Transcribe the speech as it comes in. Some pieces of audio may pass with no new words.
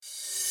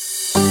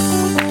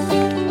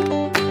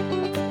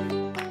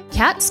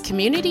Cats,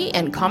 Community,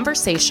 and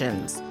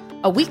Conversations,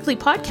 a weekly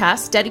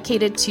podcast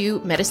dedicated to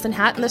Medicine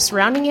Hat and the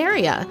surrounding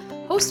area,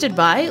 hosted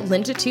by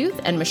Linda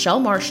Tooth and Michelle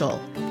Marshall.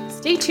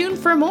 Stay tuned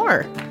for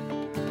more.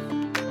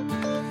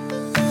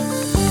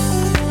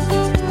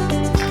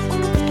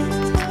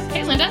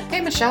 Hey, Linda. Hey,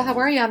 Michelle. How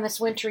are you on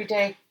this wintry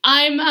day?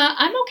 I'm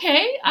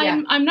okay.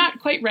 I'm not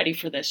quite ready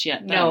for this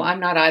yet, though. No, I'm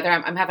not either.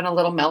 I'm having a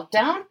little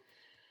meltdown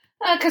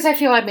because I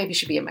feel I maybe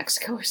should be in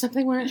Mexico or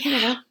something. Where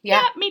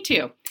Yeah, me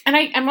too. And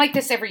I'm like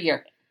this every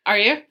year. Are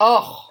you?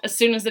 Oh, As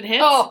soon as it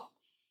hits? oh,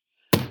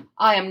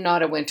 I am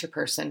not a winter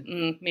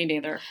person. Me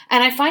neither.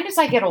 And I find as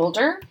I get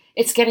older,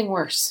 it's getting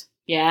worse.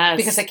 Yes.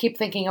 Because I keep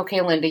thinking, okay,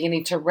 Linda, you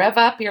need to rev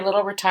up your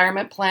little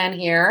retirement plan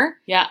here.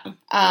 Yeah.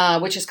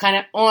 Which is kind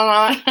of,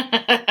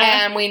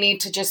 and we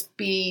need to just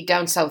be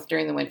down south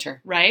during the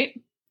winter. Right?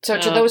 So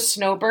to those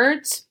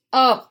snowbirds,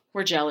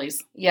 we're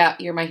jellies. yeah,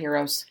 you're my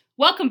heroes.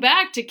 Welcome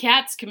back to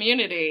Cats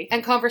Community.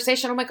 And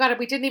conversation. Oh my God,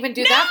 we didn't even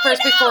do that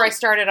first before I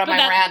started on my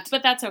rant.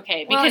 But that's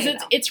okay Well,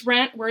 because it's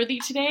rant worthy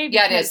today.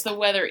 Yeah, it because is. the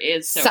weather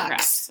is so Sucks.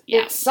 crap.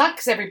 Yeah. It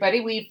sucks,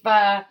 everybody. We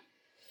had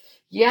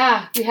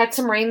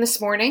some rain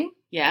this morning.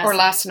 Yes. Or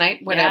last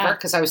night, whatever, Yeah.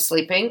 because I was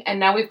sleeping. And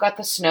now we've got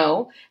the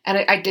snow. And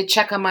I did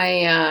check on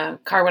my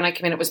car when I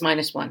came in. It was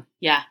 -1.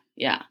 Yeah.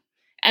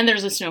 And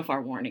there's a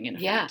snowfall warning in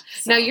effect. Yeah.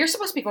 So. Now, you're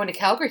supposed to be going to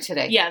Calgary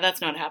today. Yeah,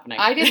 that's not happening.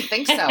 I didn't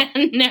think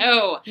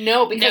so.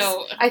 No,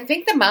 because I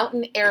think the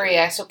mountain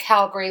area, so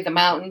Calgary, the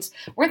mountains,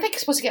 weren't they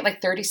supposed to get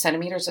like 30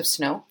 centimeters of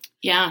snow?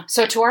 Yeah.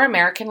 So to our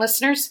American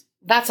listeners,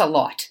 that's a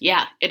lot.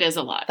 Yeah, it is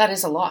a lot. That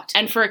is a lot.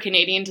 And for a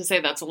Canadian to say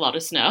that's a lot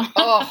of snow.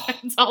 Oh.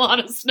 It's a lot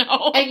of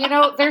snow.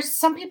 And there's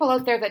some people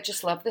out there that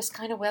just love this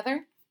kind of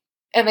weather.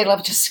 And they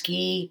love to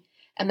ski.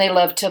 And they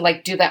love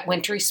to do that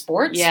wintry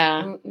sports.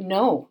 Yeah.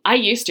 No. I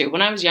used to.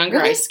 When I was younger,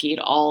 Really? I skied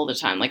all the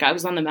time. I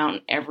was on the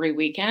mountain every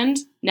weekend.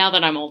 Now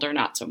that I'm older,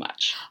 not so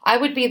much. I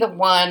would be the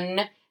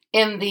one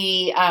in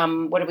the,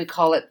 what do we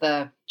call it?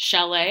 The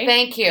chalet.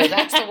 Thank you.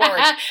 That's the word.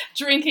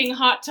 Drinking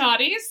hot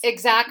toddies.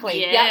 Exactly.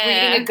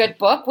 Yeah. Reading a good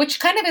book, which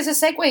kind of is a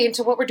segue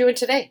into what we're doing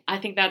today. I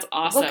think that's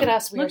awesome. Look at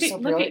us. We're so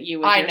brilliant. Look at you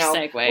with your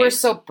segue. We're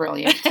so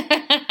brilliant.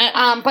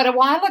 But a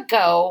while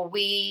ago,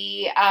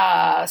 we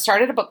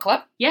started a book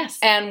club. Yes.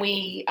 And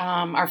we,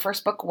 our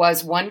first book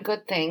was One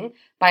Good Thing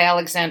by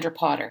Alexandra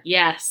Potter.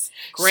 Yes.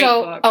 Great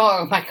book.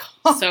 Oh, my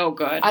God. So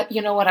good.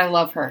 You know what? I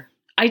love her.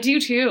 I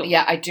do, too.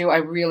 Yeah, I do. I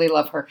really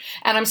love her.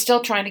 And I'm still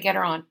trying to get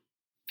her on.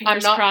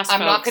 Fingers crossed, I'm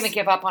not going to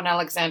give up on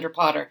Alexandra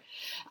Potter.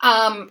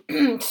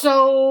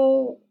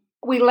 So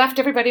we left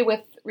everybody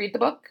with read the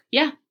book.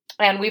 Yeah.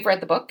 And we've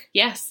read the book.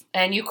 Yes.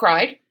 And you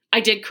cried.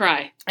 I did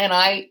cry. And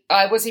I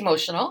was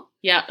emotional.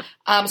 Yeah.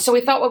 So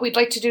we thought what we'd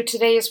like to do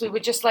today is we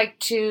would just like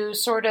to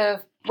sort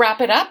of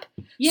wrap it up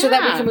so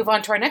that we can move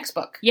on to our next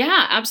book.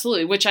 Yeah,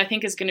 absolutely. Which I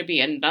think is going to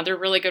be another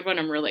really good one.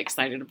 I'm really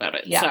excited about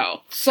it. Yeah.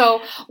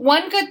 So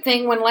one good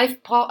thing, when life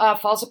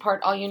falls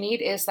apart, all you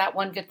need is that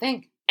one good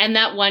thing. And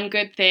that one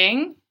good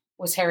thing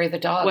was Harry the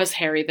dog. Was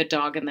Harry the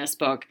dog in this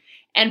book.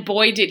 And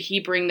boy, did he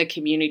bring the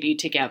community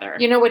together.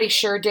 You know what he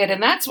sure did.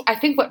 And that's, I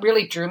think what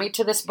really drew me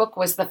to this book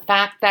was the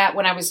fact that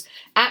when I was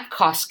at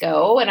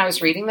Costco and I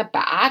was reading the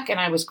back and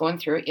I was going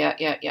through it,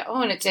 yeah.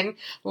 Oh, and it's in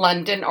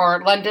London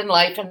or London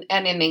Life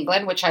and in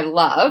England, which I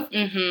love.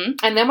 Mm-hmm.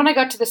 And then when I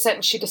got to the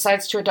sentence, she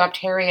decides to adopt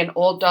Harry, an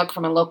old dog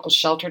from a local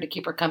shelter to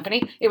keep her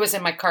company. It was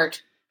in my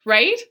cart.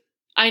 Right?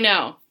 I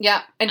know.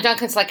 Yeah. And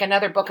Duncan's like,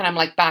 another book. And I'm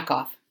like, back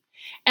off.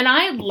 And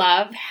I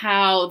love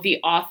how the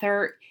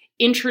author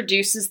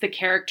introduces the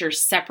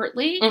characters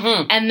separately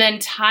and then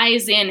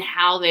ties in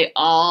how they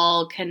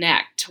all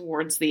connect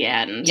towards the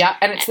end. Yeah,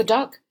 and it's the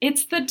dog.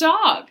 It's the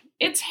dog.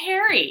 It's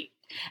Harry.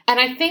 And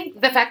I think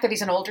the fact that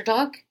he's an older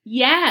dog.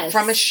 Yes.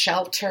 From a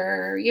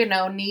shelter,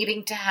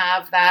 needing to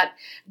have that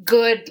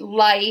good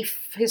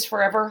life, his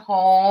forever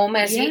home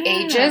as he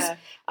ages,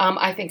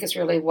 I think is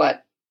really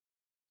what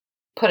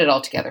put it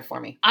all together for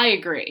me. I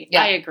agree.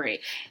 Yeah. I agree.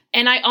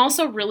 And I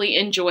also really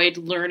enjoyed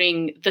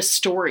learning the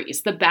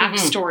stories, the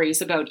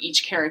backstories about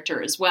each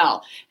character as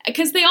well.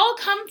 Because they all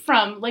come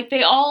from,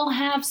 they all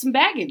have some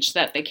baggage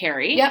that they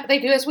carry. Yeah, they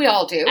do, as we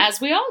all do.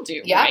 As we all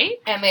do, right?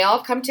 And they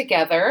all come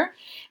together.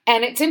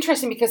 And it's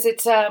interesting because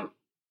it's,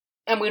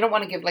 and we don't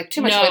want to give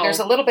too much away. There's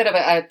a little bit of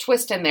a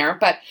twist in there.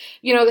 But,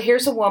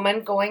 here's a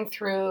woman going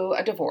through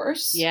a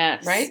divorce.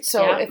 Yes. Right?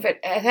 So if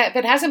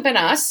it hasn't been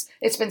us,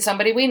 it's been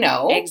somebody we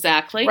know.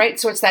 Exactly. Right?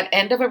 So it's that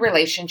end of a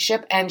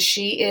relationship. And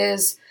she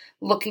is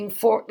looking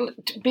for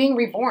being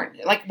reborn.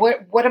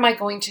 What am I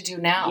going to do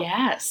now?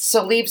 Yes.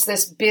 So leaves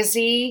this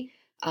busy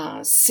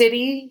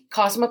city,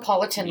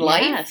 cosmopolitan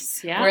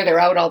life yeah. where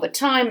they're out all the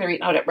time. They're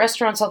eating out at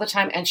restaurants all the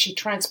time. And she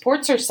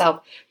transports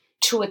herself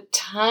to a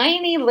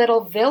tiny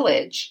little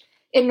village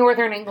in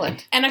northern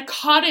England. And a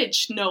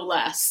cottage, no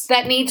less.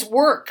 That needs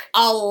work.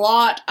 A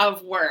lot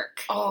of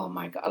work. Oh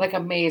my God.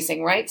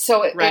 Amazing, right?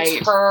 So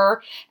it's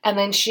her, and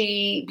then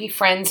she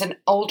befriends an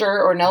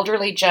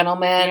elderly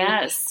gentleman.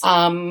 Yes.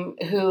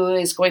 Who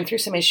is going through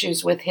some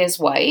issues with his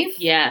wife.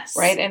 Yes.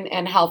 Right?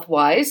 And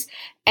health-wise.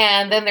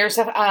 And then there's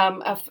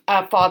a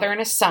father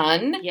and a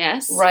son.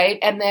 Yes. Right?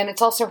 And then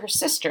it's also her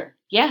sister.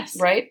 Yes.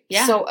 Right?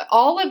 Yeah. So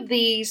all of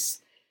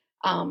these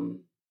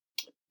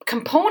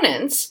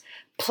components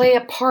play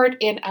a part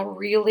in a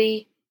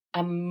really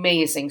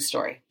amazing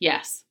story.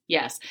 Yes.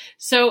 Yes.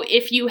 So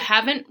if you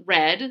haven't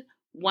read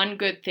One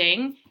Good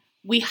Thing,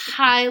 we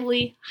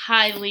highly,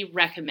 highly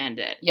recommend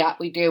it. Yeah,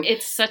 we do.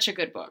 It's such a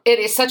good book. It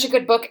is such a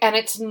good book, and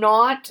it's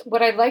not,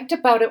 what I liked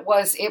about it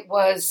was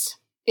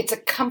it's a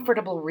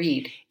comfortable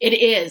read. It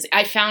is.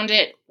 I found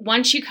it,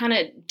 once you kind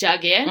of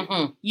dug in,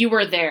 Mm-hmm. you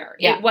were there.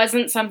 Yeah. It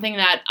wasn't something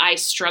that I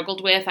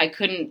struggled with. I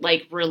couldn't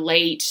like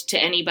relate to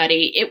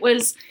anybody. It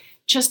was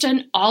just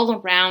an all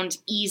around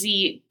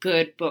easy,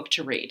 good book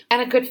to read.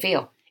 And a good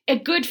feel. A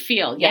good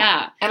feel.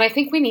 Yeah. And I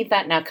think we need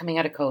that now coming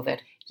out of COVID.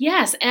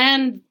 Yes.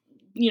 And,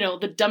 you know,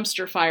 the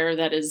dumpster fire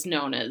that is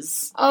known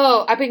as.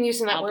 Oh, I've been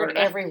using that Alberta. word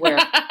everywhere.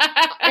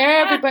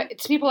 Everybody,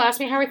 people ask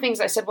me, how are things?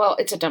 I said, well,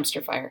 it's a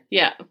dumpster fire.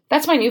 Yeah.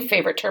 That's my new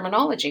favorite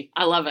terminology.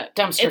 I love it.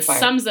 Dumpster fire. It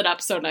sums it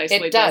up so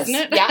nicely, It does. doesn't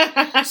it?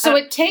 Yeah. So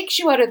it takes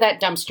you out of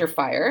that dumpster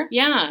fire.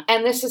 Yeah.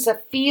 And this is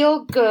a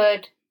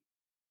feel-good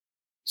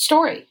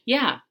story.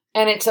 Yeah.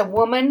 And it's a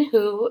woman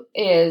who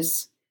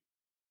is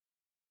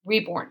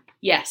reborn.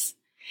 Yes.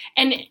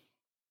 And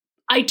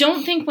I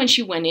don't think when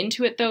she went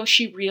into it, though,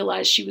 she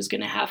realized she was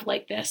going to have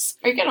like this.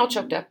 Are you getting all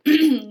choked up?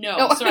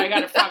 No, sorry, I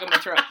got a frog in my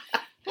throat.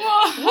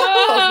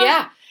 Oh,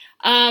 yeah.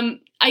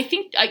 I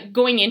think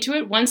going into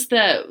it, once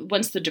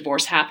the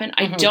divorce happened,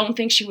 I don't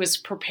think she was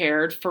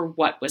prepared for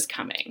what was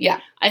coming. Yeah.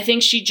 I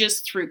think she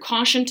just threw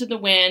caution to the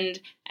wind,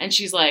 and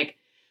she's like,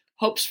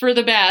 hopes for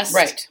the best.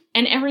 Right.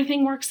 And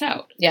everything works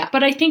out. Yeah.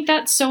 But I think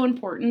that's so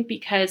important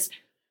because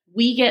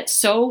we get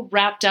so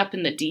wrapped up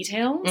in the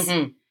details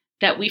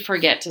that we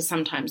forget to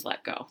sometimes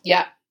let go.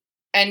 Yeah.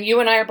 And you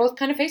and I are both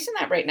kind of facing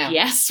that right now.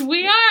 Yes,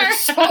 we are.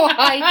 So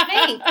I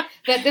think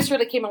that this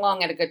really came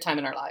along at a good time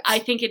in our lives. I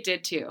think it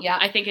did too. Yeah.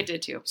 I think it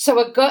did too. So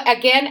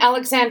again,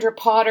 Alexandra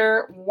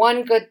Potter,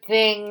 One Good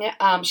Thing.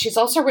 She's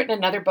also written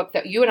another book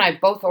that you and I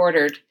both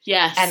ordered.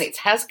 Yes. And it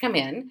has come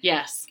in.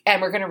 Yes.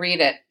 And we're going to read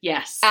it.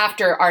 Yes.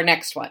 After our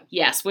next one.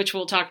 Yes, which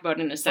we'll talk about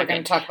in a second. We're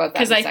going to talk about that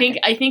because I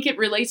think it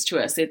relates to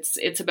us.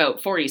 It's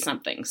about 40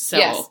 something. So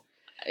yes.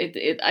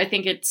 I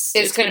think it's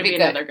going to be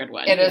good. Another good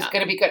one. It is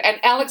going to be good. And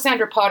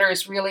Alexandra Potter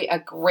is really a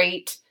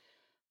great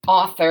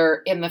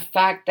author in the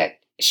fact that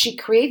she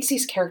creates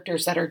these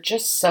characters that are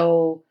just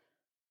so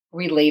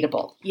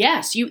relatable.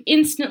 Yes, you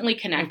instantly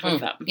connect with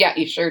them. Yeah,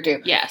 you sure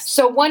do. Yes.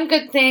 So One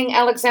Good Thing,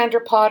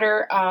 Alexandra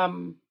Potter,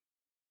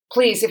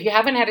 please, if you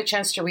haven't had a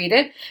chance to read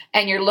it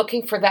and you're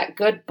looking for that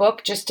good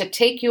book just to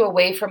take you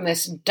away from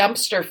this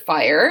dumpster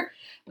fire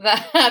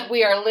that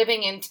we are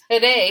living in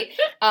today,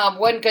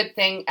 One Good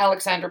Thing,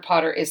 Alexandra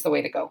Potter is the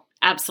way to go.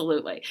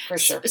 Absolutely. For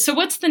sure. So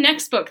what's the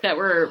next book that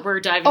we're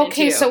diving into?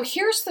 Okay, so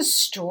here's the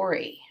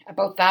story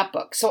about that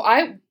book. So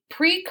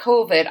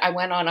pre-COVID, I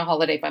went on a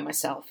holiday by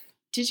myself.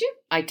 Did you?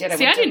 I did. I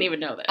didn't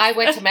even know this. I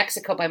went to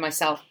Mexico by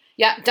myself.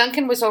 Yeah,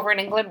 Duncan was over in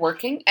England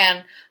working,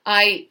 and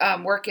I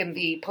work in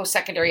the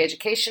post-secondary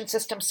education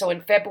system. So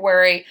in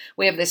February,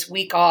 we have this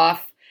week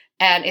off,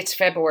 and it's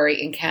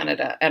February in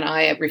Canada, and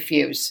I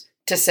refuse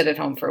to sit at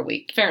home for a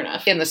week. Fair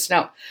enough. In the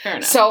snow. Fair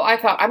enough. So I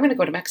thought, I'm going to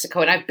go to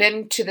Mexico. And I've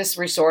been to this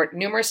resort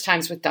numerous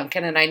times with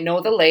Duncan, and I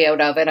know the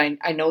layout of it.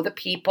 I know the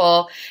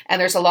people, and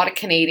there's a lot of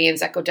Canadians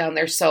that go down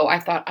there. So I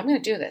thought, I'm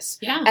going to do this.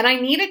 Yeah. And I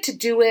needed to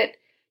do it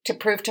to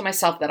prove to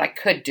myself that I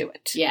could do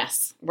it.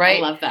 Yes. Right?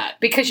 I love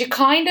that. Because you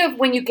kind of,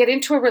 when you get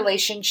into a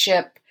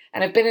relationship,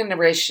 and I've been in a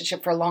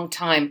relationship for a long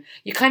time,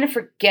 you kind of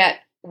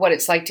forget what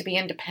it's like to be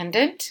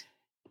independent.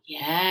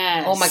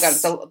 Yes. Oh my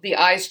God, the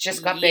eyes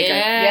just got bigger.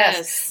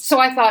 Yes. So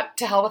I thought,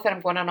 to hell with it,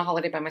 I'm going on a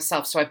holiday by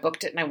myself. So I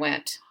booked it and I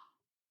went.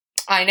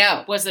 I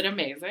know. Was it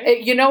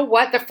amazing? You know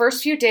what? The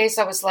first few days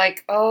I was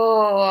like,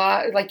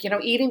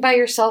 eating by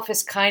yourself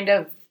is kind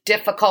of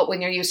difficult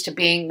when you're used to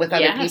being with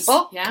other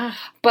people. Yeah.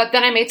 But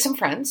then I made some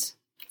friends.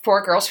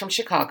 4 girls from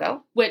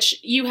Chicago. Which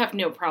you have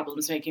no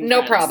problems making No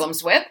friends.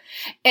 problems with.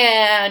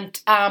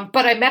 And,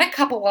 but I met a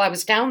couple while I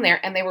was down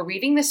there, and they were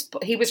reading this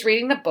book. He was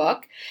reading the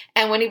book,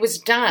 and when he was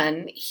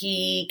done,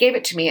 he gave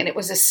it to me, and it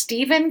was a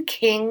Stephen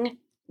King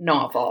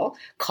novel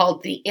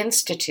called The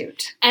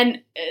Institute.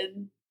 And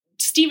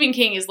Stephen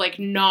King is like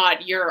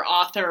not your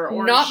author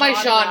or not my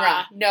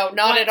genre. No,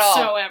 not at all.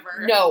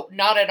 Whatsoever. No,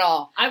 not at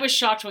all. I was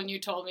shocked when you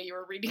told me you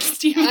were reading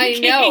Stephen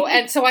King. I know.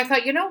 And so I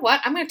thought, you know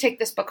what? I'm going to take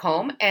this book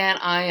home and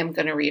I am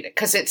going to read it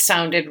because it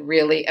sounded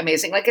really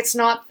amazing. Like, it's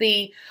not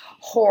the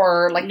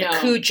horror, like the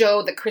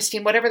Cujo, the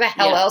Christine, whatever the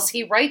hell else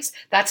he writes.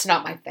 That's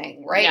not my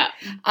thing, right?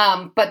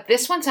 Yeah. But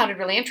this one sounded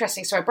really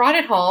interesting. So I brought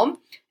it home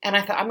and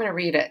I thought, I'm going to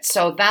read it.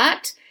 So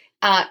that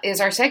is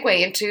our segue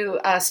into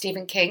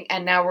Stephen King,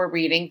 and now we're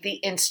reading The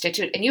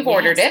Institute, and you've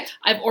ordered it.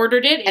 I've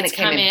ordered it. And it's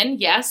come in.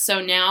 Yes.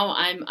 So now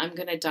I'm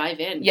going to dive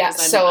in. Yeah.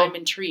 So I'm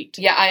intrigued.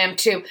 Yeah, I am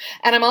too.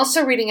 And I'm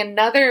also reading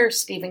another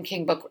Stephen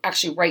King book,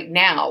 actually right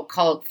now,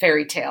 called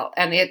Fairy Tale,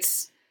 and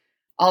it's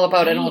all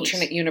about an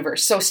alternate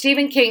universe. So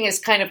Stephen King is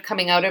kind of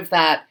coming out of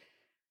that,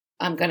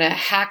 I'm going to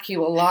hack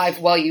you alive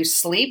while you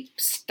sleep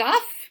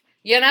stuff.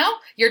 You know,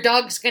 your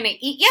dog's going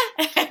to eat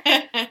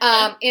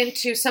you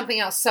into something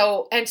else.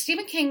 So, and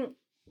Stephen King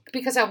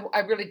because I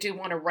really do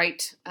want to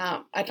write.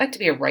 I'd like to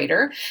be a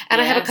writer.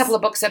 And I have a couple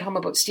of books at home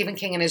about Stephen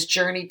King and his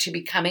journey to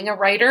becoming a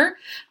writer.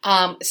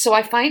 So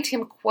I find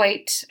him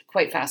quite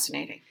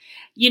fascinating.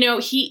 You know,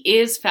 he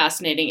is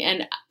fascinating,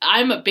 and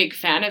I'm a big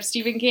fan of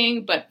Stephen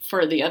King, but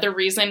for the other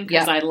reason,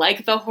 because I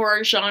like the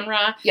horror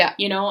genre. Yeah.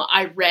 You know,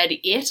 I read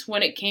it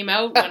when it came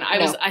out when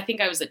I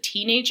think I was a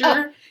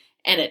teenager,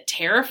 and it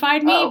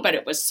terrified me, but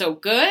it was so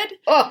good.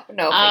 Oh,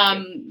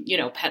 no, you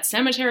know, Pet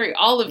Sematary,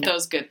 all of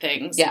those good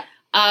things. Yeah.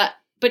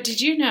 But did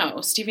you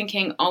know Stephen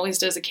King always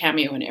does a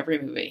cameo in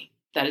every movie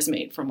that is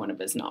made from one of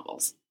his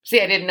novels? See,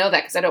 I didn't know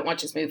that because I don't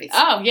watch his movies.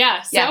 Oh,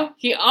 yeah. So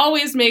he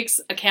always makes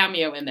a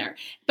cameo in there.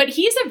 But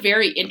he's a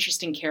very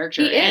interesting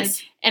character. He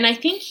is. And I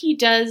think he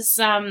does,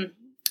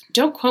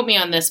 don't quote me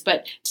on this,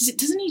 but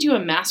doesn't he do a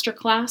master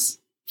class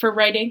for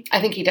writing? I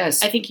think he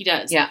does. I think he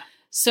does. Yeah.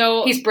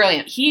 So he's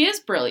brilliant. He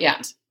is brilliant.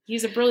 Yeah.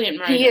 He's a brilliant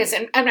writer. He is.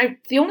 And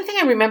the only thing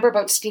I remember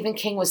about Stephen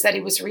King was that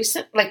he was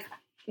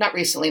not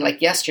recently,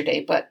 like yesterday,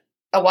 but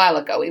a while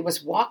ago, he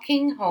was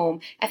walking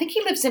home. I think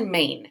he lives in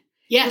Maine.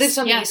 Yes, he lives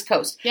on the East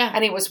Coast. Yeah.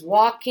 And he was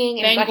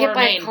walking and he got hit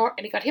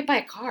by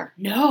a car.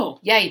 No.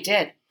 Yeah, he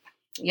did.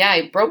 Yeah,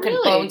 he broken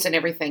bones and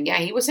everything. Yeah,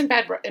 he was in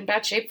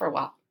bad shape for a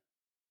while.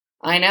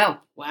 I know.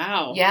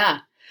 Wow. Yeah.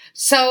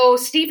 So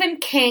Stephen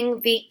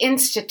King, The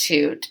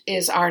Institute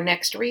is our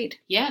next read.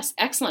 Yes,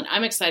 excellent.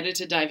 I'm excited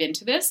to dive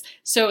into this.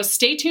 So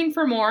stay tuned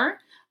for more.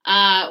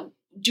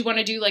 Do you want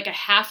to do like a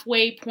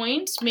halfway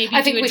point? Maybe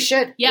I think we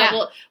should. Yeah.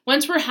 Well,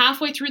 once we're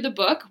halfway through the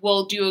book,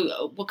 we'll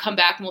come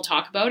back and we'll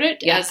talk about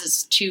it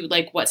as to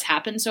like what's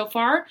happened so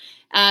far,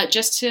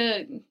 just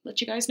to let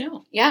you guys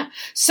know. Yeah.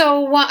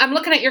 So I'm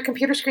looking at your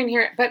computer screen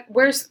here, but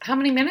how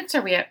many minutes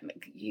are we at?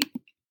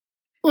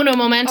 Uno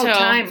momento. Oh,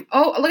 time.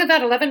 Oh, look at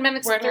that. 11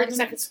 minutes and 30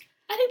 seconds.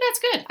 I think that's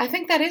good. I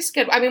think that is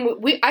good. I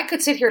mean, I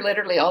could sit here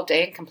literally all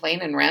day and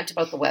complain and rant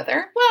about the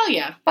weather. Well,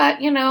 yeah.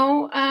 But, you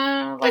know,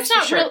 that's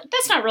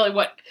not really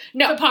what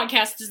the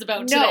podcast is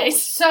about today.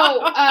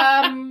 So,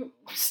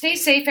 stay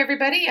safe,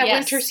 everybody.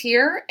 Winter's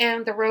here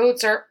and the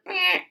roads are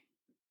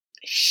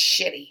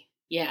shitty.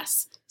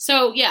 Yes.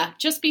 So, yeah,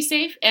 just be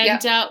safe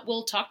and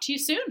we'll talk to you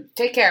soon.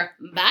 Take care.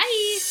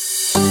 Bye.